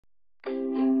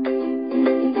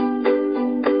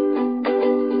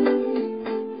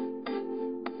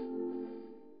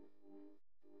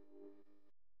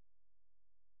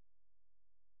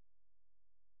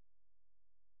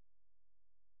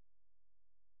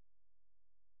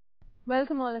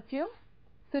Welcome all of you.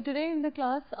 So today in the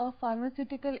class of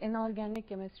Pharmaceutical Inorganic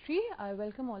Chemistry, I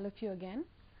welcome all of you again.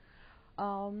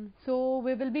 So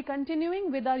we will be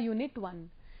continuing with our Unit 1.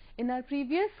 In our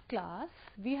previous class,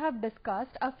 we have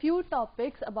discussed a few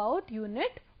topics about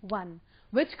Unit 1,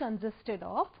 which consisted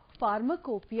of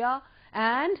pharmacopoeia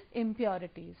and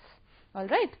impurities.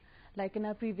 Alright, like in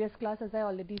our previous class, as I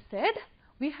already said,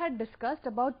 we had discussed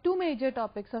about two major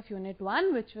topics of Unit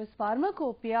 1, which was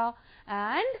pharmacopoeia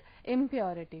and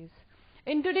impurities.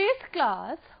 In today's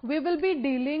class, we will be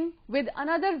dealing with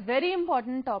another very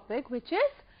important topic, which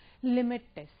is limit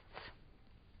tests.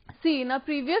 See, in our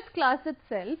previous class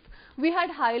itself, we had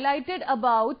highlighted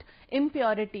about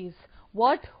impurities.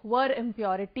 What were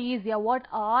impurities? What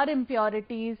are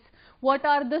impurities? What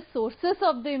are the sources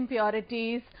of the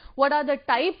impurities? What are the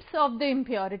types of the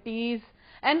impurities?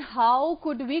 And how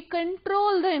could we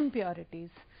control the impurities,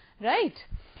 right?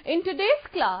 In today's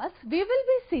class, we will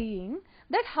be seeing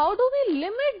that how do we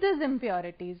limit these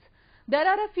impurities. There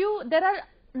are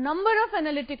number of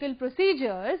analytical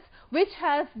procedures which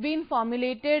have been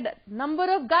formulated, number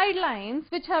of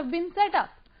guidelines which have been set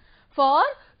up for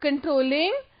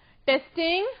controlling,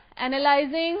 testing,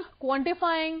 analyzing,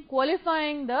 quantifying,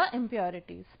 qualifying the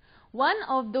impurities. One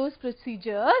of those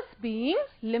procedures being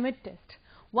limit test.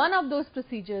 One of those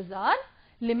procedures are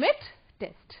limit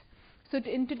test. So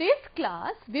in today's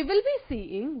class, we will be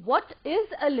seeing what is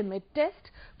a limit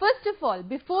test. First of all,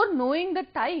 before knowing the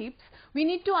types, we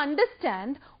need to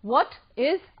understand what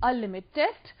is a limit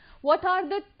test, what are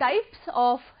the types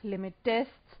of limit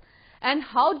tests, and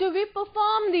how do we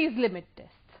perform these limit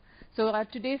tests. So our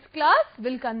today's class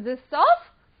will consist of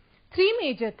three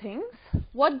major things.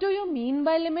 What do you mean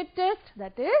by limit test?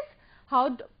 That is,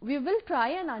 we will try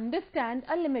and understand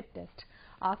a limit test.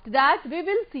 After that, we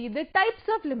will see the types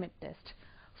of limit test.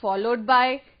 Followed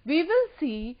by, we will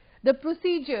see the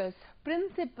procedures,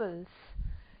 principles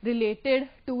related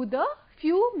to the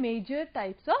few major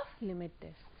types of limit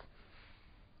tests.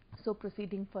 So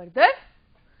proceeding further,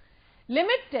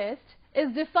 limit test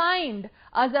is defined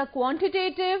as a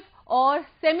quantitative or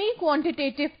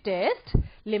semi-quantitative test.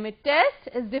 Limit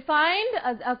test is defined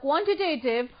as a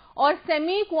quantitative or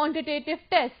semi-quantitative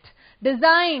test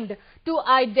designed to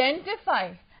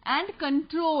identify and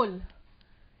control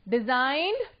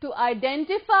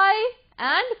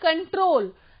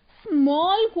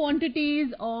small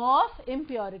quantities of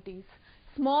impurities,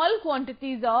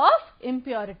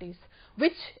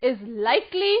 which is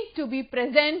likely to be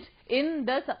present in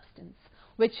the substance,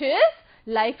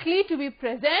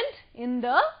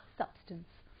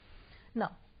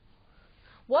 Now,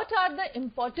 what are the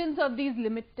importance of these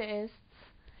limit tests?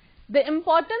 The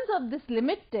importance of this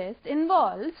limit test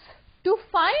involves to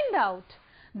find out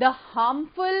the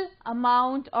harmful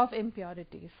amount of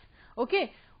impurities.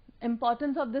 Okay,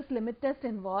 importance of this limit test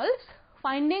involves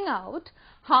finding out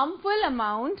harmful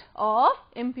amount of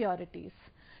impurities,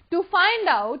 to find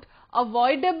out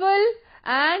avoidable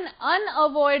and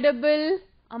unavoidable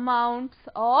amounts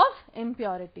of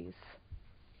impurities.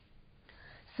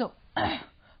 So,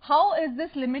 how is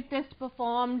this limit test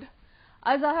performed?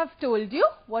 As I have told you,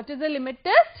 what is a limit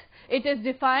test? It is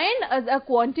defined as a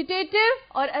quantitative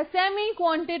or a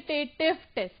semi-quantitative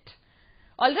test.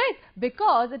 Alright,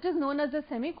 because it is known as a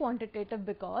semi-quantitative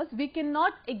because we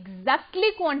cannot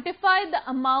exactly quantify the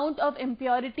amount of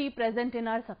impurity present in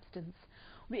our substance.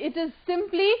 It is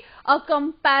simply a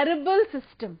comparable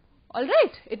system.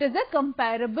 Alright, it is a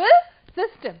comparable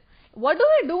system. What do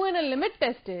we do in a limit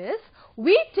test is,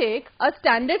 we take a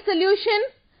standard solution,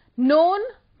 known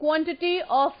quantity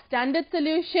of standard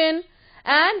solution,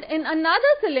 and in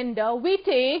another cylinder we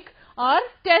take our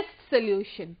test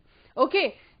solution.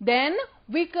 Okay, then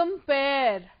we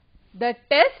compare the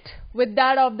test with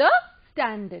that of the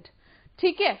standard.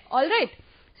 Okay, alright.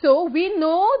 So we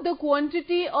know the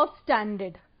quantity of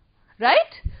standard,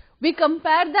 right? We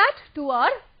compare that to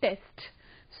our test.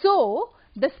 So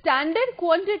the standard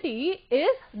quantity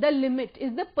is the limit,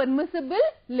 is the permissible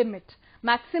limit,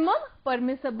 maximum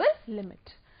permissible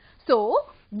limit. So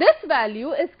this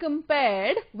value is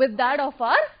compared with that of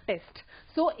our test.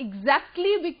 So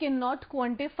exactly we cannot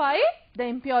quantify the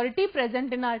impurity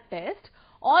present in our test.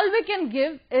 All we can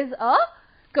give is a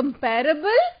comparable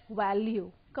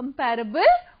value.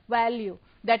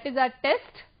 That is, our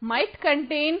test might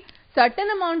contain certain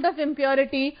amount of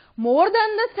impurity more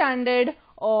than the standard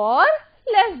or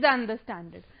less than the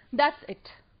standard. That's it.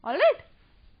 Alright.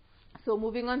 So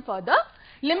moving on further,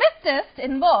 limit test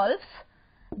involves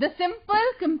the simple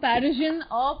comparison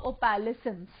of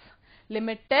opalescence.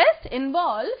 Limit test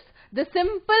involves the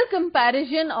simple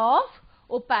comparison of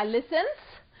opalescence,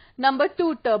 number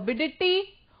 2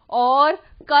 turbidity, or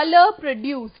color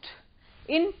produced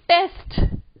in test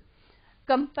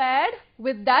compared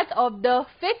with that of the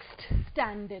fixed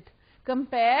standard.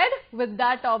 Compared with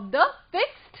that of the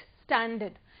fixed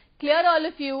standard. Clear all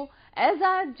of you? As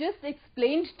I have just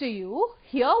explained to you,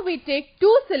 here we take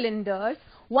two cylinders,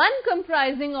 one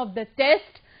comprising of the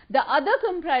test, the other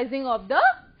comprising of the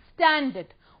standard.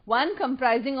 One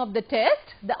comprising of the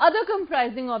test, the other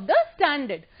comprising of the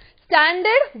standard.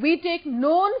 Standard, we take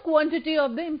known quantity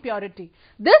of the impurity.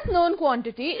 This known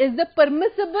quantity is the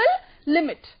permissible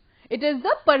limit. It is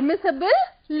the permissible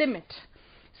limit.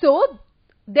 So,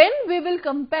 then we will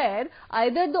compare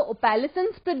either the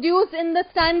opalescence produced in the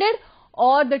standard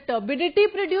or the turbidity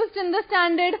produced in the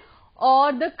standard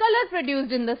or the color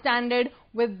produced in the standard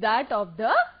with that of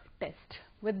the test.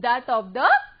 With that of the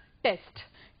test.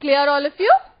 Clear all of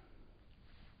you?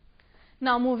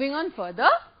 Now moving on further,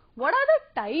 what are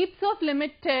the types of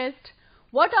limit test?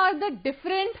 What are the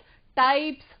different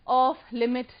types of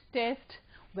limit test?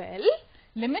 Well,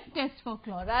 limit test for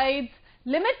chlorides,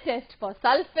 limit test for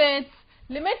sulphates,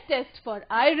 limit test for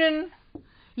iron,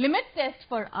 limit test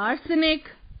for arsenic,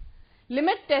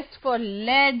 limit test for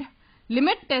lead,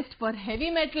 limit test for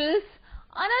heavy metals.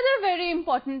 Another very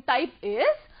important type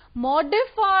is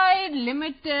modified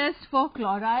limit test for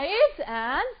chlorides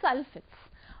and sulphates.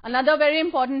 Another very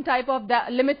important type of the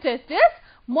limit test is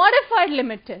modified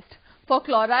limit test for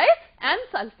chlorides and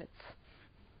sulphates.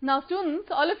 Now students,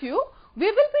 all of you, we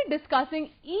will be discussing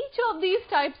each of these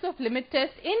types of limit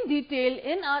tests in detail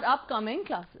in our upcoming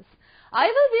classes. I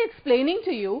will be explaining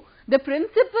to you the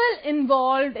principle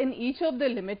involved in each of the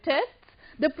limit tests,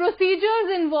 the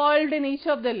procedures involved in each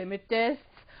of the limit tests,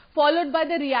 followed by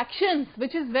the reactions,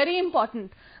 which is very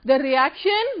important. The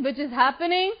reaction which is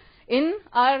happening in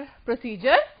our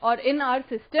procedure or in our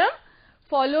system,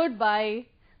 followed by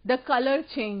the color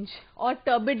change or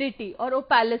turbidity or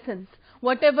opalescence,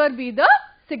 whatever be the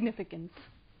significance.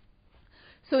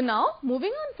 So now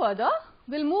moving on further,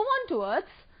 we'll move on towards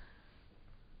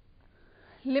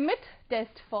limit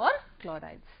test for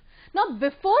chlorides. Now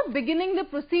before beginning the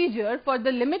procedure for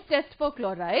the limit test for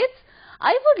chlorides,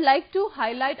 I would like to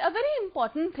highlight a very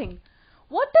important thing.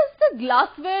 What is the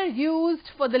glassware used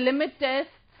for the limit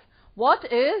tests? What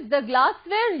is the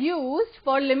glassware used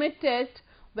for limit test?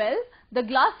 Well, the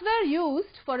glassware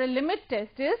used for a limit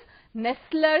test is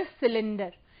Nessler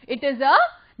cylinder. It is a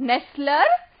Nessler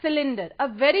cylinder. A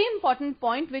very important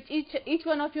point which each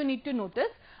one of you need to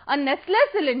notice. A Nessler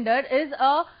cylinder is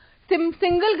a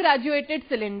single graduated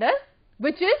cylinder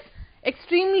which is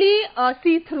extremely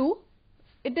see-through.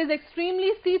 It is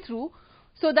extremely see-through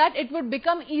so that it would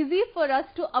become easy for us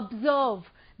to observe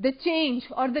the change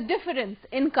or the difference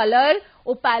in color,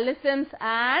 opalescence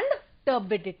and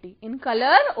turbidity. In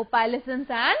color, opalescence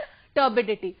and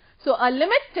turbidity. So a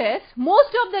limit test, most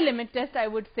of the limit test I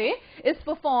would say is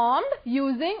performed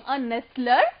using a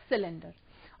Nessler cylinder.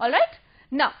 Alright.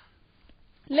 Now,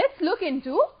 let's look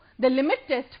into the limit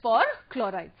test for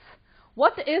chlorides.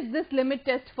 What is this limit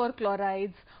test for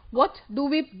chlorides? What do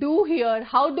we do here?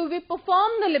 How do we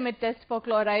perform the limit test for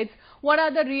chlorides? What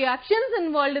are the reactions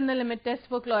involved in the limit test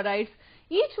for chlorides?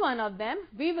 Each one of them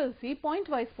we will see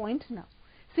point-wise point now.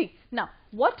 See, now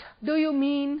what do you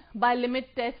mean by limit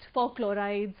test for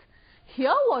chlorides?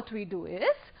 Here what we do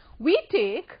is, we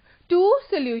take two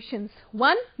solutions,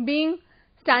 one being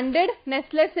standard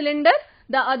Nessler cylinder,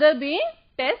 the other being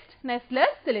test Nessler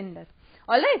cylinder.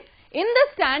 Alright, in the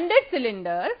standard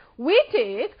cylinder, we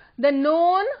take the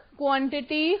known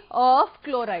quantity of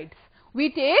chlorides.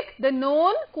 We take the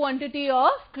known quantity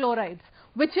of chlorides,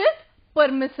 which is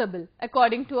permissible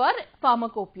according to our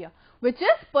pharmacopoeia.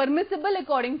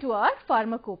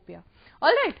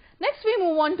 Alright, next we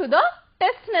move on to the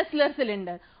test Nessler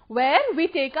cylinder, where we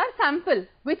take our sample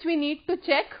which we need to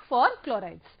check for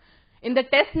chlorides. In the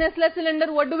test Nessler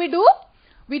cylinder, what do?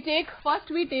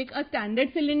 First we take a standard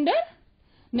cylinder,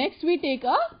 next we take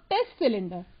a test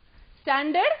cylinder.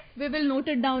 Standard we will note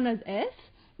it down as S,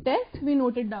 test we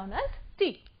note it down as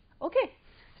T. Okay.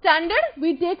 Standard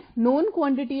we take known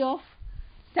quantity of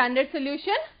standard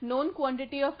solution, known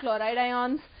quantity of chloride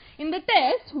ions. In the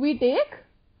test we take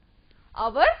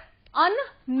our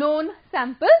unknown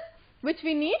sample which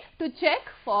we need to check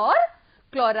for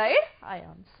chloride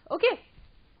ions. Okay.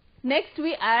 Next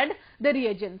we add the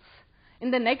reagents. In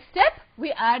the next step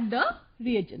we add the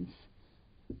reagents.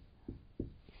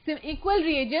 So equal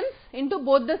reagents into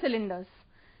both the cylinders.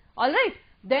 Alright.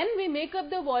 Then we make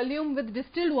up the volume with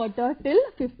distilled water till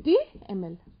 50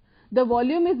 ml. The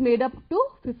volume is made up to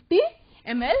 50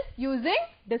 ml using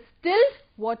distilled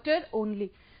water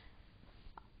only.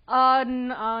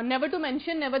 Never to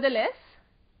mention, nevertheless,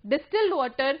 distilled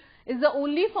water is the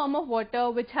only form of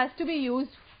water which has to be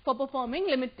used for performing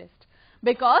limit test,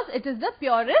 because it is the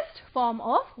purest form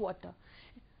of water.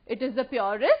 It is the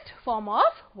purest form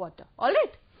of water.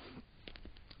 Alright.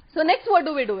 So next what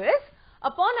do is,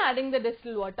 upon adding the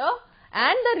distilled water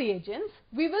and the reagents,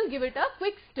 we will give it a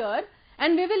quick stir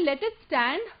and we will let it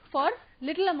stand for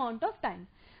little amount of time.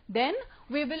 Then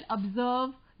we will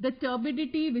observe the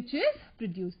turbidity which is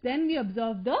produced. Then we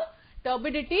observe the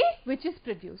turbidity which is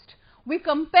produced. We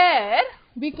compare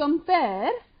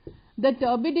the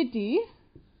turbidity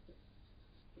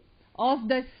of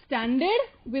the standard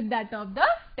with that of the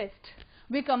test.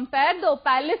 We compare the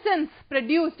opalescence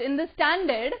produced in the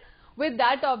standard with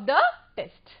that of the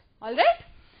test. Alright.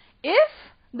 If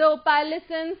the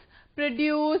opalescence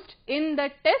produced in the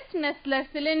test Nestler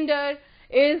cylinder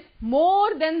is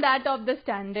more than that of the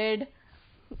standard,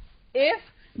 if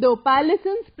the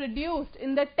opalescence produced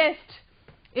in the test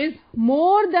is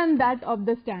more than that of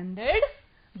the standard,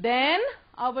 then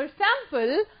our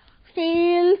sample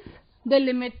fails the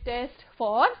limit test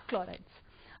for chlorides.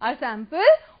 Our sample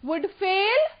would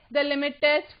fail the limit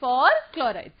test for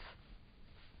chlorides.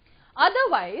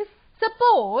 Otherwise,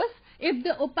 suppose if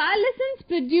the opalescence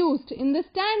produced in the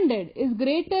standard is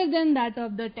greater than that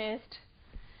of the test,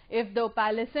 if the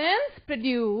opalescence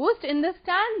produced in the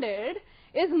standard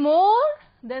is more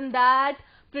than that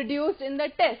produced in the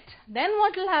test, then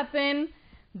what will happen?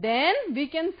 Then we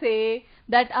can say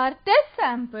that our test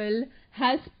sample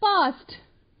has passed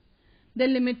the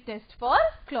limit test for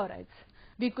chlorides.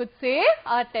 We could say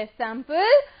our test sample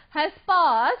has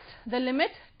passed the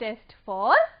limit test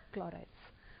for chlorides.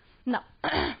 Now,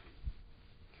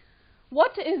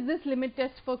 what is this limit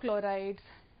test for chlorides?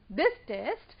 This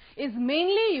test is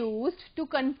mainly used to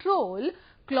control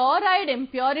chloride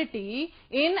impurity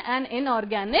in an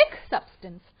inorganic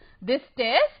substance. This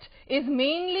test is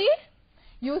mainly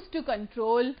used to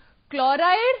control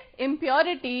chloride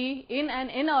impurity in an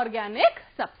inorganic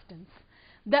substance.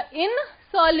 The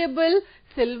insoluble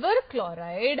silver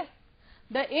chloride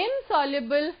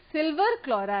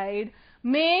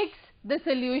makes the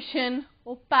solution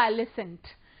opalescent.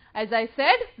 As I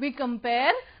said, we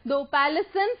compare the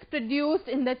opalescence produced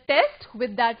in the test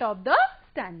with that of the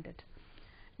standard.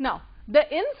 Now, the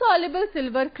insoluble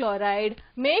silver chloride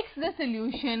makes the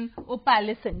solution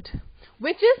opalescent,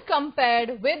 which is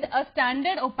compared with a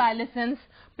standard opalescence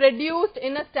produced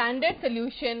in a standard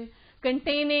solution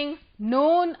containing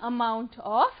known amount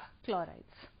of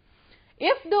chlorides.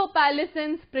 If the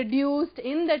opalescence produced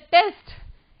in the test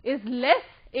is less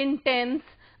intense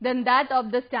than that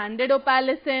of the standard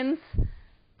opalescence,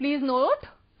 please note,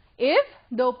 if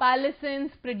the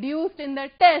opalescence produced in the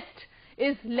test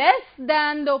is less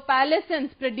than the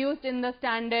opalescence produced in the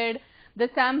standard, the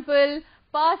sample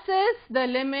passes the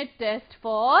limit test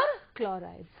for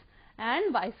chlorides,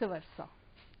 and vice versa.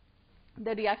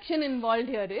 The reaction involved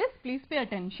here is, please pay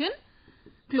attention,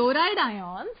 chloride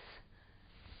ions,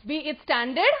 be it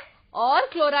standard or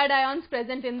chloride ions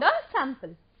present in the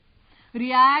sample,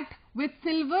 react with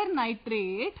silver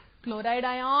nitrate. Chloride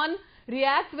ion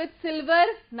reacts with silver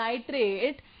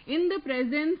nitrate in the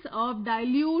presence of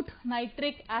dilute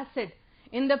nitric acid.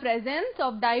 In the presence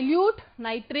of dilute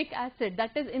nitric acid,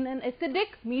 that is in an acidic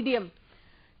medium,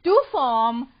 to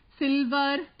form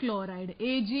silver chloride,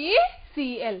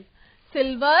 AgCl,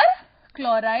 silver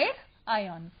chloride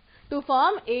ion, to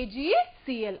form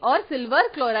AgCl or silver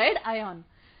chloride ion.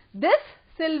 This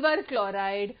silver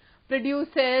chloride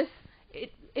produces,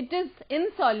 it is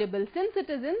insoluble. Since it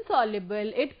is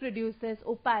insoluble, it produces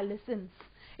opalescence.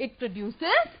 It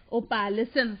produces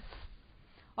opalescence.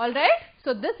 Alright,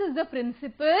 so this is the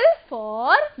principle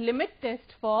for limit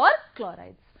test for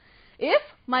chlorides. If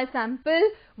my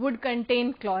sample would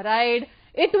contain chloride,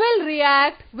 it will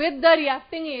react with the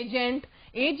reacting agent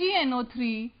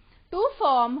AgNO3 to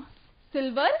form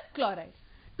silver chloride.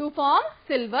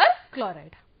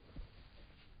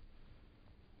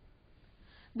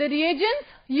 The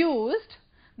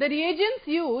reagents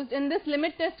used in this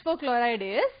limit test for chloride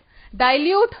is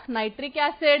dilute nitric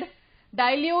acid.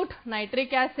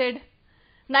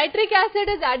 Nitric acid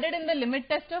is added in the limit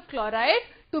test of chloride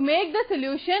to make the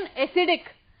solution acidic,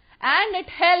 and it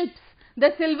helps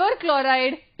the silver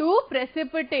chloride to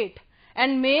precipitate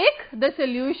and make the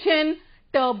solution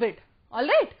turbid.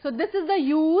 Alright, so this is the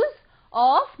use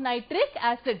of nitric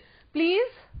acid.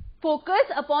 Please focus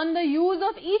upon the use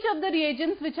of each of the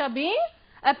reagents which are being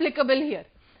applicable here.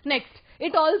 Next,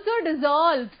 it also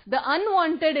dissolves the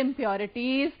unwanted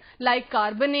impurities like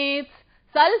carbonates,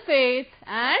 sulphates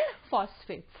and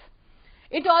phosphates.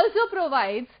 It also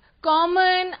provides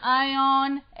common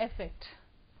ion effect.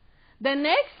 The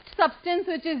next substance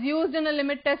which is used in a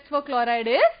limit test for chloride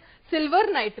is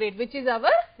silver nitrate, which is our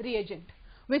reagent,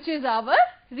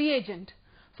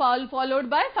 followed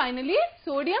by finally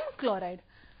sodium chloride.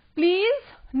 Please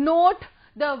note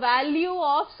the value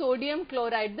of sodium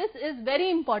chloride. This is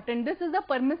very important. This is the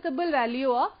permissible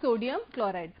value of sodium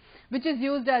chloride, which is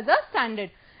used as a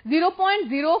standard.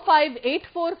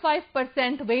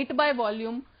 0.05845% weight by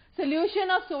volume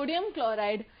solution of sodium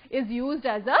chloride is used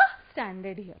as a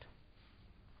standard here.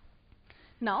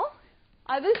 Now,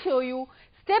 I will show you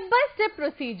step-by-step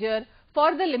procedure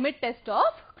for the limit test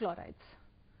of chlorides.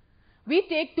 We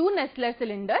take two Nessler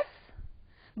cylinders.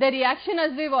 The reaction,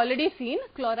 as we've already seen,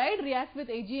 chloride reacts with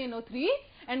AgNO3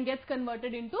 and gets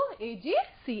converted into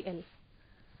AgCl.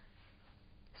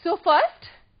 So first,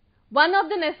 one of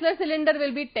the Nessler cylinder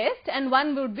will be test and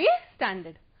one would be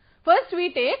standard. First we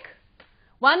take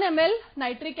 1 ml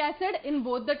nitric acid in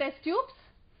both the test tubes.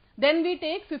 Then we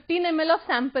take 15 ml of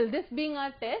sample. This being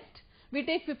our test, we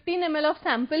take 15 ml of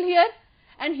sample here,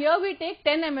 and here we take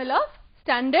 10 ml of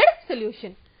standard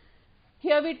solution.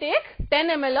 Here we take 10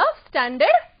 ml of standard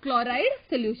chloride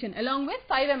solution along with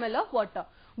 5 ml of water.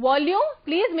 Volume,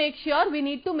 please make sure we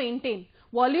need to maintain.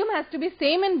 Volume has to be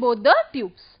same in both the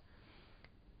tubes.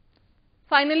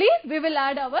 Finally, we will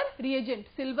add our reagent,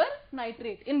 silver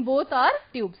nitrate, in both our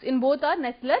tubes, in both our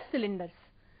Nessler cylinders.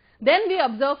 Then we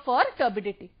observe for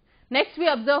turbidity. Next we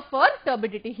observe for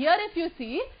turbidity. Here if you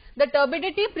see, the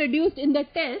turbidity produced in the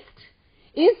test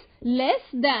is less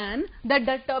than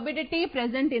the turbidity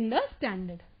present in the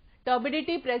standard.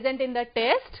 Turbidity present in the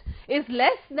test is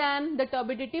less than the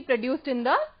turbidity produced in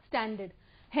the standard.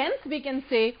 Hence, we can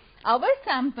say our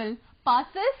sample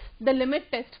passes the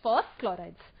limit test for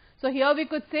chlorides. So, here we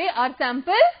could say our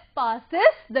sample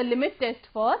passes the limit test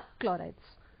for chlorides.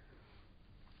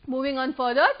 Moving on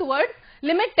further towards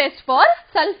limit test for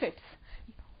sulphates.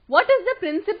 What is the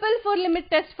principle for limit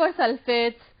test for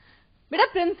sulphates? But a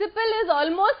principle is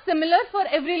almost similar for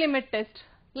every limit test.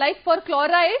 Like for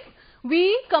chlorides,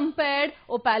 we compared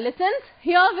opalescence.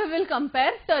 Here we will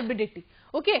compare turbidity.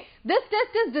 Okay, this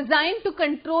test is designed to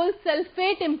control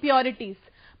sulfate impurities,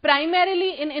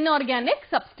 primarily in inorganic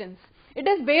substance. It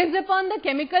is based upon the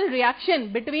chemical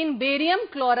reaction between barium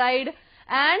chloride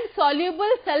and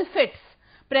soluble sulphates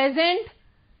present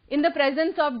in the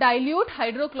presence of dilute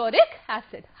hydrochloric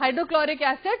acid. Hydrochloric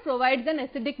acid provides an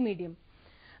acidic medium.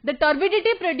 The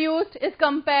turbidity produced is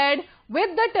compared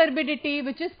with the turbidity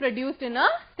which is produced in a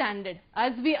standard.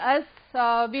 As we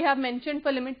have mentioned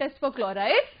for limit test for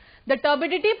chloride, the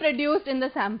turbidity produced in the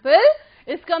sample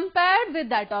is compared with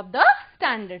that of the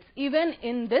standards, even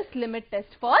in this limit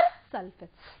test for sulphates.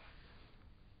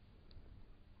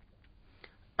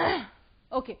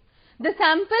 Okay, the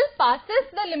sample passes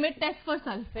the limit test for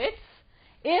sulphates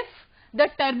if the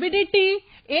turbidity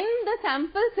in the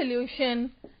sample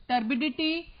solution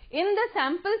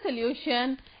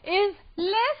is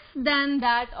less than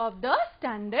that of the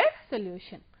standard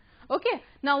solution. Okay,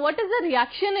 now what is the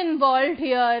reaction involved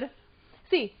here?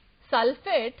 See,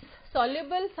 sulphates,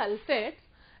 soluble sulphates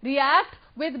react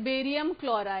with barium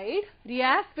chloride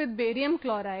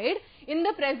in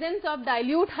the presence of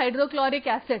dilute hydrochloric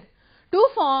acid to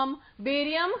form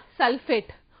barium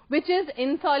sulphate, which is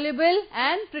insoluble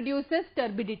and produces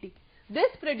turbidity.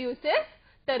 This produces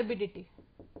turbidity.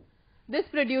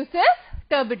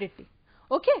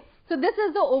 Okay, so this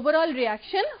is the overall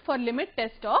reaction for limit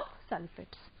test of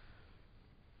sulphates.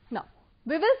 Now,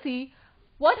 we will see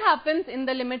what happens in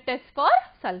the limit test for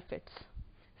sulphates.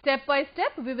 Step by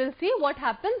step, we will see what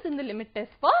happens in the limit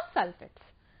test for sulphates.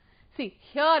 See,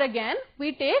 here again,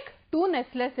 we take two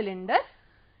Nessler cylinder.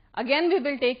 Again, we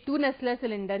will take two Nessler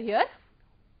cylinder here.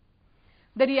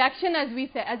 The reaction,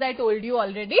 as I told you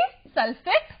already,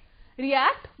 sulphate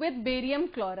react with barium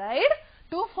chloride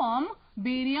to form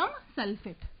barium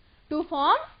sulphate.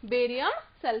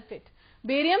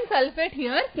 Barium sulphate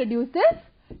here produces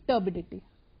turbidity.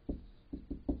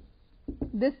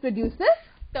 This produces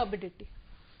turbidity.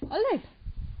 Alright.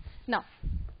 Now,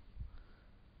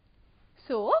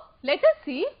 so let us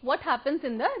see what happens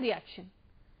in the reaction.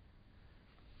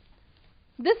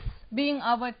 This being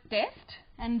our test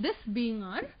and this being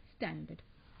our standard.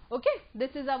 Okay,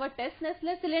 this is our test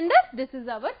Nessler cylinder, this is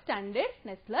our standard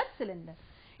Nessler cylinder.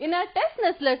 In our test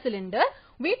Nessler cylinder,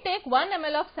 we take 1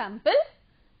 ml of sample.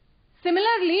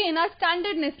 Similarly, in our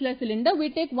standard Nessler cylinder,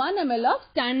 we take 1 ml of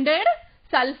standard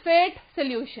sulphate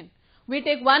solution. We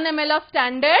take 1 ml of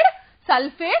standard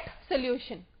sulphate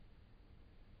solution.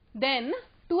 Then,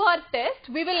 to our test,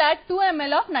 we will add 2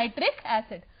 ml of nitric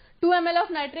acid. 2 ml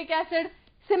of nitric acid.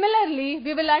 Similarly,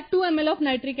 we will add 2 ml of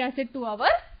nitric acid to our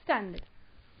standard.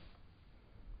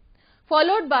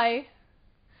 Followed by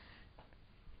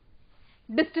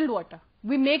distilled water.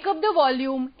 we make up the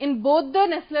volume in both the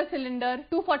Nessler cylinder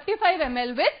to 45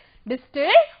 ml with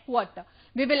distilled water.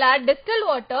 We will add distilled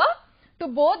water to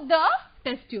both the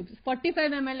test tubes,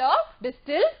 45 ml of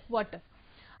distilled water.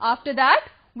 After that,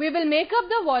 we will make up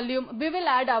the volume, we will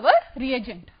add our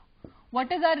reagent.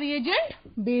 What is our reagent?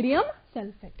 Barium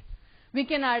sulfate. We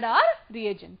can add our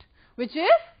reagent, which is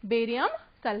barium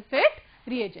sulfate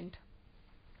reagent.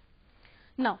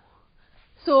 Now,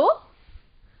 so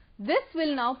this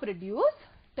will now produce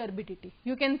turbidity.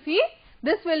 You can see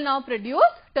this will now produce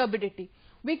turbidity.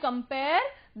 We compare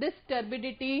this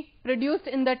turbidity produced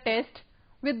in the test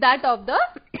with that of the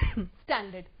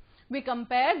standard. We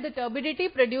compare the turbidity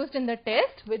produced in the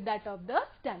test with that of the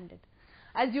standard.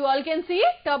 As you all can see,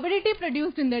 turbidity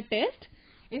produced in the test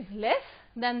is less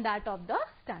than that of the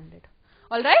standard.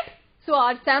 Alright, so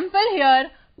our sample here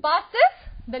passes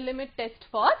the limit test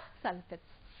for sulfates.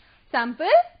 Sample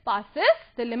passes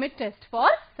the limit test for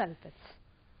sulfates.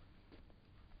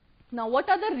 Now, what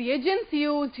are the reagents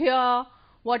used here?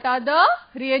 What are the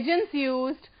reagents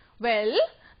used? Well,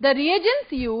 the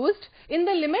reagents used in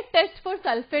the limit test for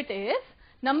sulfate is,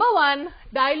 number 1,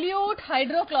 dilute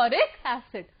hydrochloric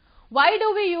acid. Why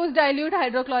do we use dilute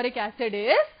hydrochloric acid?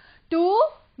 Is to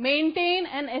maintain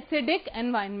an acidic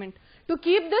environment. To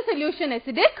keep the solution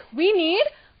acidic, we need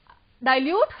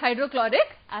dilute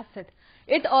hydrochloric acid.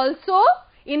 It also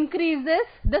increases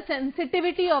the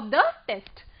sensitivity of the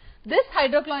test. This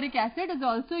hydrochloric acid is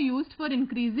also used for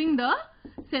increasing the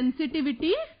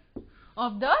sensitivity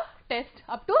of the test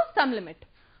up to some limit,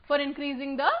 for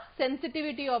increasing the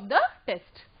sensitivity of the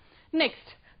test.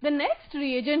 Next, the next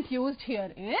reagent used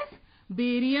here is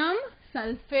barium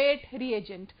sulfate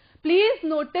reagent. Please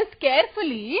notice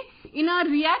carefully, in our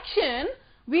reaction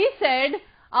we said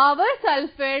our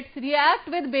sulfates react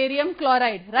with barium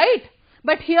chloride, right?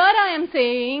 But here I am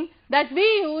saying that we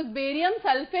use barium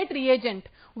sulfate reagent.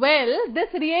 Well, this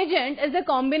reagent is a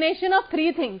combination of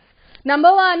 3 things.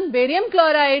 Number 1, barium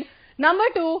chloride. Number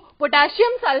 2,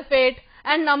 potassium sulfate.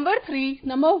 And number 3,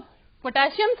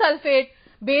 potassium sulfate,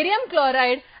 barium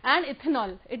chloride and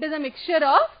ethanol. It is a mixture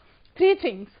of 3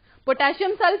 things.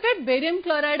 Potassium sulfate, barium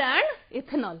chloride and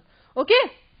ethanol.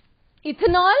 Okay.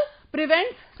 Ethanol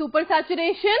prevents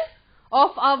supersaturation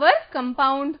of our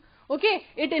compound. Okay.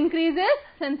 It increases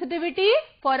sensitivity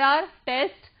for our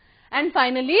test. And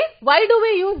finally, why do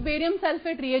we use barium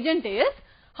sulfate reagent is,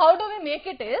 how do we make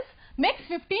it is, mix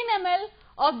 15 ml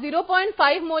of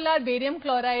 0.5 molar barium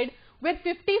chloride with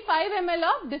 55 ml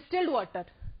of distilled water.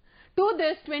 To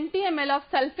this 20 ml of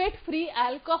sulfate free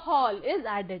alcohol is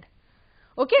added.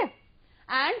 Okay.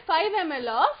 And 5 ml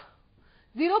of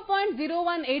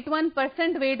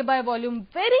 0.0181% weight by volume,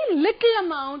 very little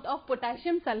amount of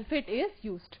potassium sulfate is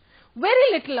used.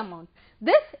 Very little amount.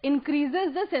 This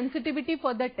increases the sensitivity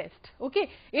for the test.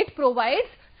 Okay. It provides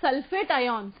sulfate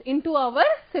ions into our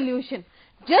solution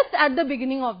just at the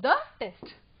beginning of the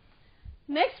test.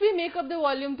 Next, we make up the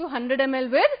volume to 100 ml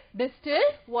with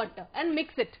distilled water and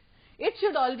mix it. It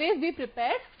should always be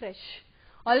prepared fresh.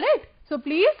 Alright. So,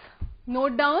 please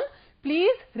note down,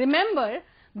 please remember,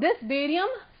 this barium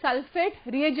sulfate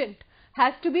reagent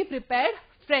has to be prepared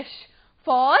fresh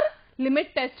for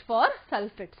limit test for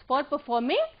sulfates, for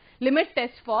performing limit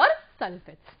test for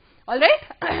sulfates.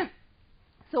 Alright.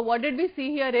 So, what did we see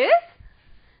here is,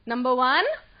 number 1,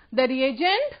 the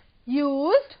reagent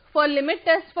used for limit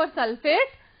test for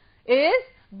sulfate is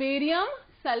barium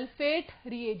sulfate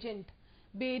reagent.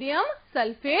 Barium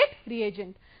sulfate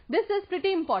reagent. This is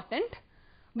pretty important.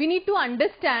 We need to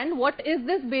understand what is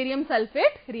this barium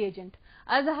sulfate reagent.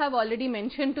 As I have already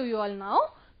mentioned to you all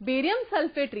now, barium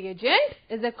sulfate reagent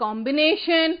is a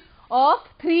combination of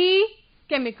 3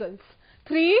 chemicals,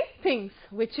 3 things,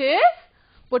 which is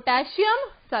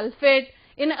potassium sulfate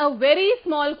in a very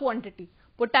small quantity,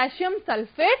 potassium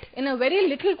sulfate in a very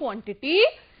little quantity.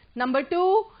 Number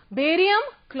 2, barium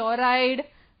chloride,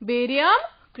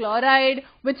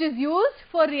 which is used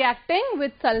for reacting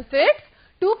with sulfates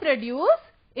to produce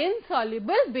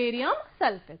insoluble barium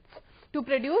sulfates,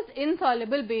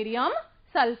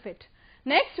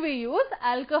 Next, we use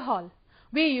alcohol.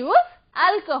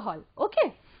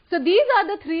 Okay. So, these are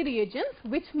the 3 reagents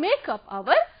which make up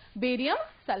our barium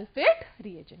sulfate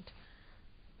reagent.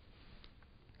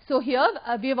 So, here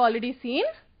we have already seen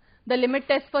the limit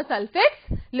test for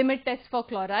sulfates, limit test for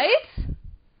chlorides.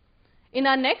 In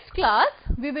our next class,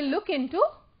 we will look into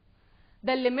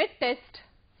the limit test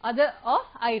of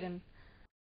iron.